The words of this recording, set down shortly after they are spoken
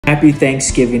Happy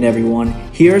Thanksgiving, everyone.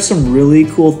 Here are some really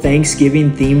cool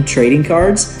Thanksgiving themed trading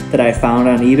cards that I found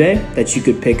on eBay that you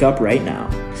could pick up right now.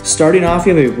 Starting off,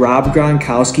 we have a Rob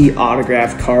Gronkowski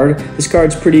autographed card. This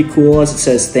card's pretty cool as it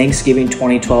says Thanksgiving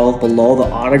 2012 below the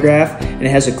autograph, and it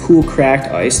has a cool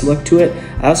cracked ice look to it.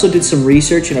 I also did some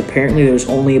research, and apparently there's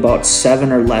only about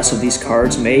 7 or less of these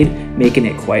cards made, making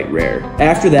it quite rare.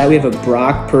 After that, we have a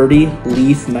Brock Purdy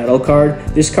Leaf Metal card.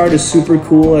 This card is super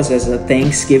cool as it has a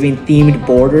Thanksgiving themed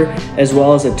border, as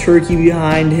well as a turkey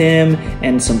behind him,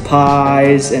 and some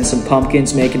pies, and some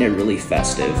pumpkins, making it really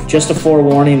festive. Just a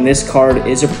forewarning, this card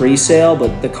is a pre-sale,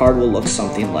 but the card will look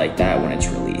something like that when it's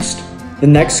released. The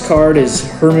next card is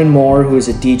Herman Moore, who is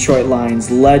a Detroit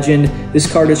Lions legend.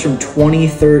 This card is from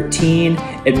 2013.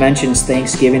 It mentions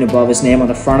Thanksgiving above his name on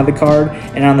the front of the card,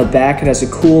 and on the back it has a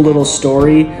cool little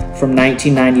story from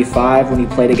 1995 when he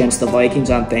played against the Vikings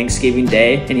on Thanksgiving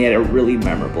Day, and he had a really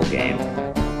memorable game.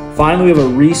 Finally, we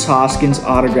have a Rhys Hoskins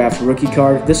autographed rookie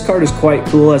card. This card is quite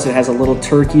cool as it has a little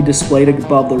turkey displayed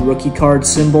above the rookie card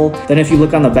symbol. Then if you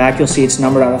look on the back, you'll see it's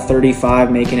numbered out of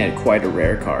 35, making it quite a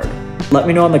rare card. Let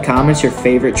me know in the comments your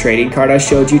favorite trading card I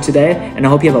showed you today, and I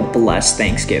hope you have a blessed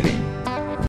Thanksgiving.